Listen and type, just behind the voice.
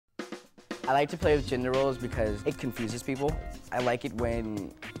I like to play with gender roles because it confuses people. I like it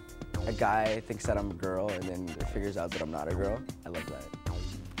when a guy thinks that I'm a girl and then figures out that I'm not a girl. I love that.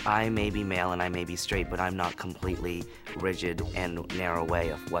 I may be male and I may be straight, but I'm not completely rigid and narrow way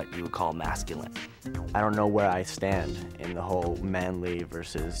of what you would call masculine. I don't know where I stand in the whole manly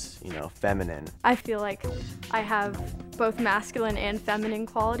versus, feminine. I feel like I have both masculine and feminine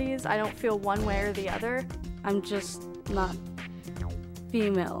qualities. I don't feel one way or the other. I'm just not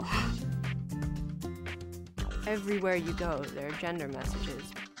female. Everywhere you go, there are gender messages.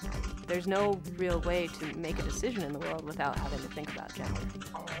 There's no real way to make a decision in the world without having to think about gender.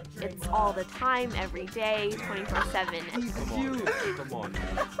 It's all the time, every day, 24/7. Come on.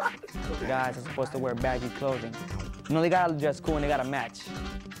 Guys are supposed to wear baggy clothing. They gotta dress cool and they gotta match.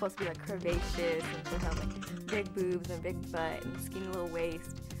 It's supposed to be like curvaceous and supposed to have like big boobs and big butt and skinny little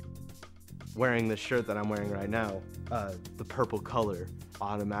waist. Wearing the shirt that I'm wearing right now, the purple color,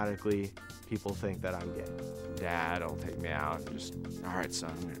 automatically people think that I'm gay. Dad will take me out and just, all right,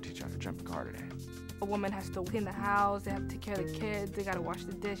 son, I'm gonna teach you how to jump a car today. A woman has to clean the house, they have to take care of the kids, they gotta wash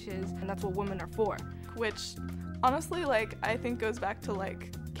the dishes, and that's what women are for. Which, honestly, I think goes back to,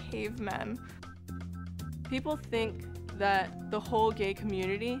 cavemen. People think that the whole gay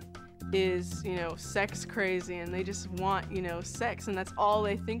community is, sex crazy, and they just want, sex, and that's all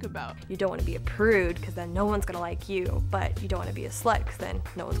they think about. You don't want to be a prude, because then no one's gonna like you, but you don't want to be a slut, because then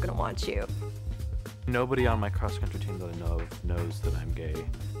no one's gonna want you. Nobody on my cross-country team that I know of knows that I'm gay.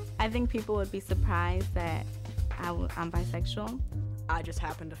 I think people would be surprised that I'm bisexual. I just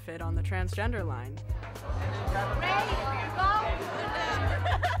happen to fit on the transgender line.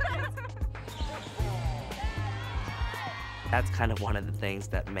 That's kind of one of the things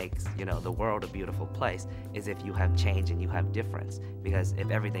that makes, the world a beautiful place, is if you have change and you have difference. Because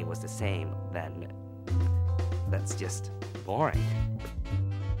if everything was the same, then that's just boring.